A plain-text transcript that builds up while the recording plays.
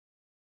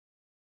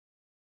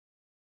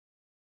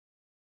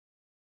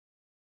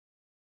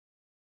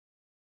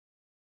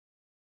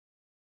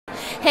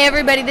Hey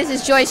everybody, this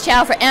is Joyce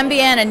Chow for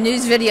MBN and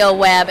News Video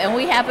Web, and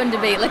we happen to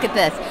be, look at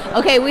this.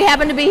 Okay, we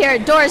happen to be here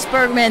at Doris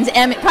Bergman's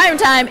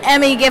Primetime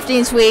Emmy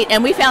Gifting Suite,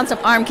 and we found some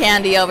arm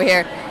candy over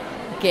here.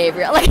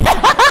 Gabriel.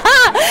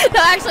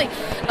 No, actually,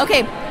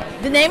 okay,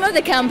 the name of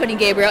the company,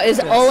 Gabriel, is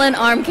Ollin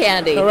Arm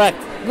Candy. Correct.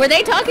 Were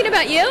they talking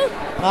about you?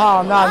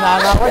 Oh, no.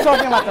 We're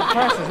talking about the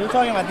purses. We're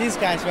talking about these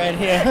guys right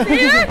here.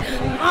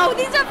 Oh,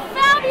 these are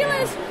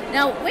fabulous.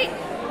 Now, wait.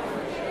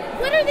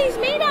 What are these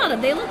made out of?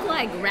 They look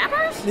like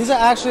wrappers? These are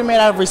actually made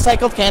out of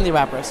recycled candy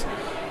wrappers.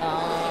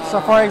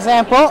 So, for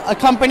example, a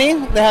company,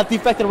 they have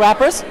defected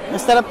wrappers.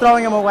 Instead of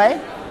throwing them away,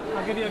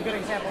 I'll give you a good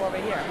example over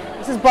here.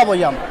 This is Bubble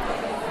Yum.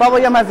 Bubble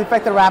Yum has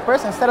defected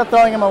wrappers. Instead of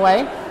throwing them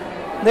away,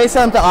 they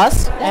send them to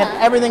us, and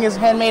everything is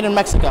handmade in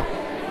Mexico.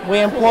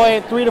 We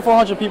employ 300 to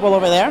 400 people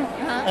over there,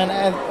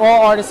 and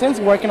all artisans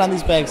working on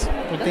these bags.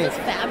 This is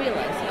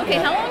fabulous. Okay,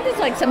 how long does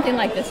something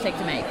like this take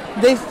to make?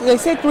 They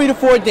say 3 to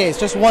 4 days,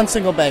 just one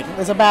single bag.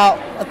 There's about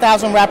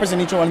 1,000 wrappers in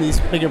each one of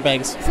these bigger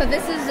bags. So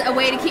this is a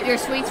way to keep your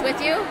sweets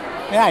with you?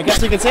 Yeah, I guess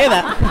you could say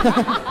that.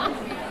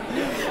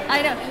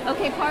 I know.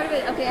 Okay, part of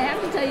it, I have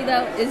to tell you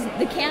though, is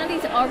the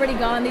candy's already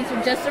gone. These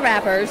are just the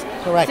wrappers.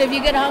 Correct. So if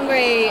you get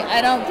hungry,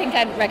 I don't think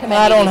I'd recommend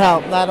That don't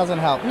help. That doesn't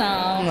help.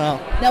 No.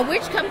 Now,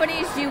 which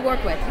companies do you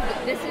work with?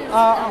 This is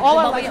all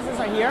our licenses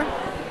are here.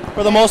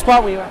 For the most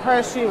part, we have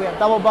Hershey, we have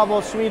Double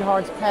Bubble,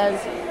 Sweethearts, Pez.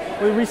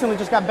 We recently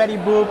just got Betty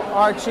Boop,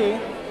 Archie,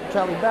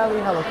 Jelly Belly,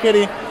 Hello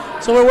Kitty.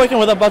 So we're working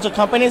with a bunch of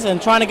companies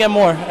and trying to get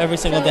more every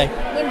single day.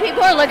 When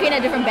people are looking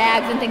at different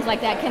bags and things like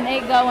that, can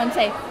they go and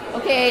say,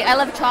 okay, I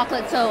love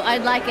chocolate, so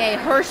I'd like a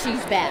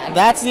Hershey's bag?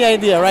 That's the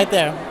idea right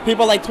there.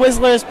 People like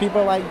Twizzlers,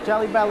 people like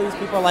Jelly Bellies,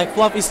 people like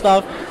fluffy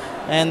stuff,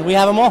 and we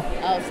have them all.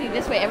 Oh, see,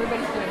 this way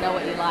everybody's going to know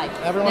what you like.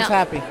 Everyone's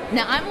happy.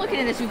 Now, I'm looking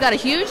at this. We've got a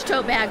huge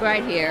tote bag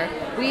right here.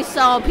 We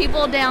saw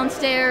people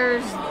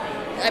downstairs,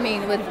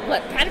 with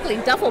practically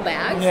duffel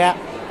bags. Yeah.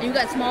 You've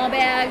got small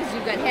bags,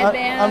 you've got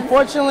headbands.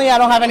 Unfortunately, I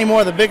don't have any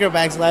more of the bigger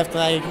bags left.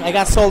 I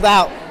got sold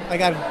out.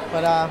 But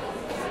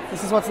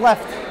this is what's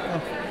left.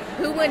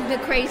 Who went the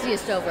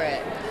craziest over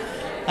it?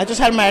 I just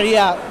had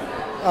Maria.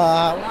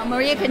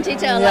 Maria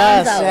Conchita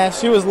Alonso. Yes,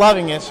 she was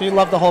loving it. She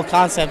loved the whole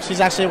concept. She's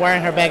actually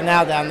wearing her bag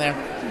now down there.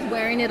 She's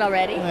wearing it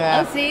already?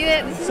 Yeah. Oh, see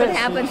it? This is what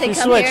happens. They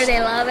come switched. here,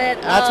 they love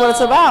it. That's what it's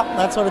about.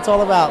 That's what it's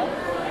all about.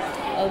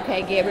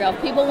 Okay, Gabriel,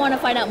 if people want to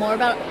find out more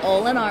about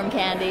Ollin Arm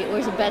Candy,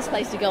 where's the best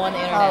place to go on the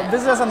internet?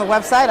 Visit us on the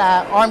website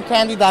at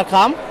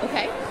armcandy.com.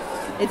 Okay.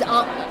 It's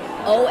Ollin?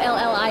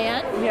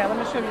 Yeah, let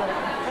me show you what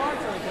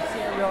it's so you can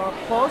see it real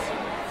close.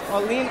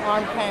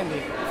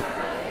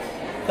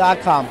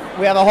 OllinArmCandy.com.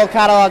 We have a whole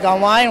catalog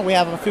online. We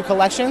have a few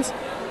collections,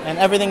 and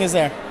everything is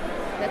there.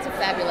 That's a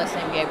fabulous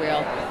name,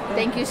 Gabriel.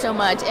 Thank you so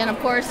much. And, of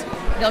course,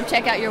 don't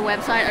check out your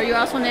website. Are you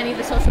also on any of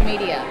the social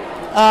media?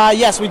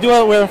 Yes, we do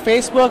it. We're on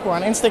Facebook. We're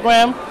on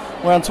Instagram.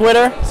 We're on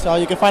Twitter, so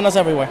you can find us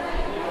everywhere.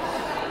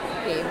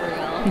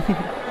 Gabriel.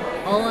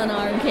 Ollin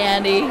Arm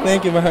Candy.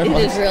 Thank you very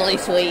much. It is really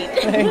sweet.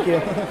 Thank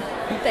you.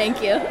 Thank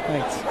you.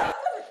 Thanks.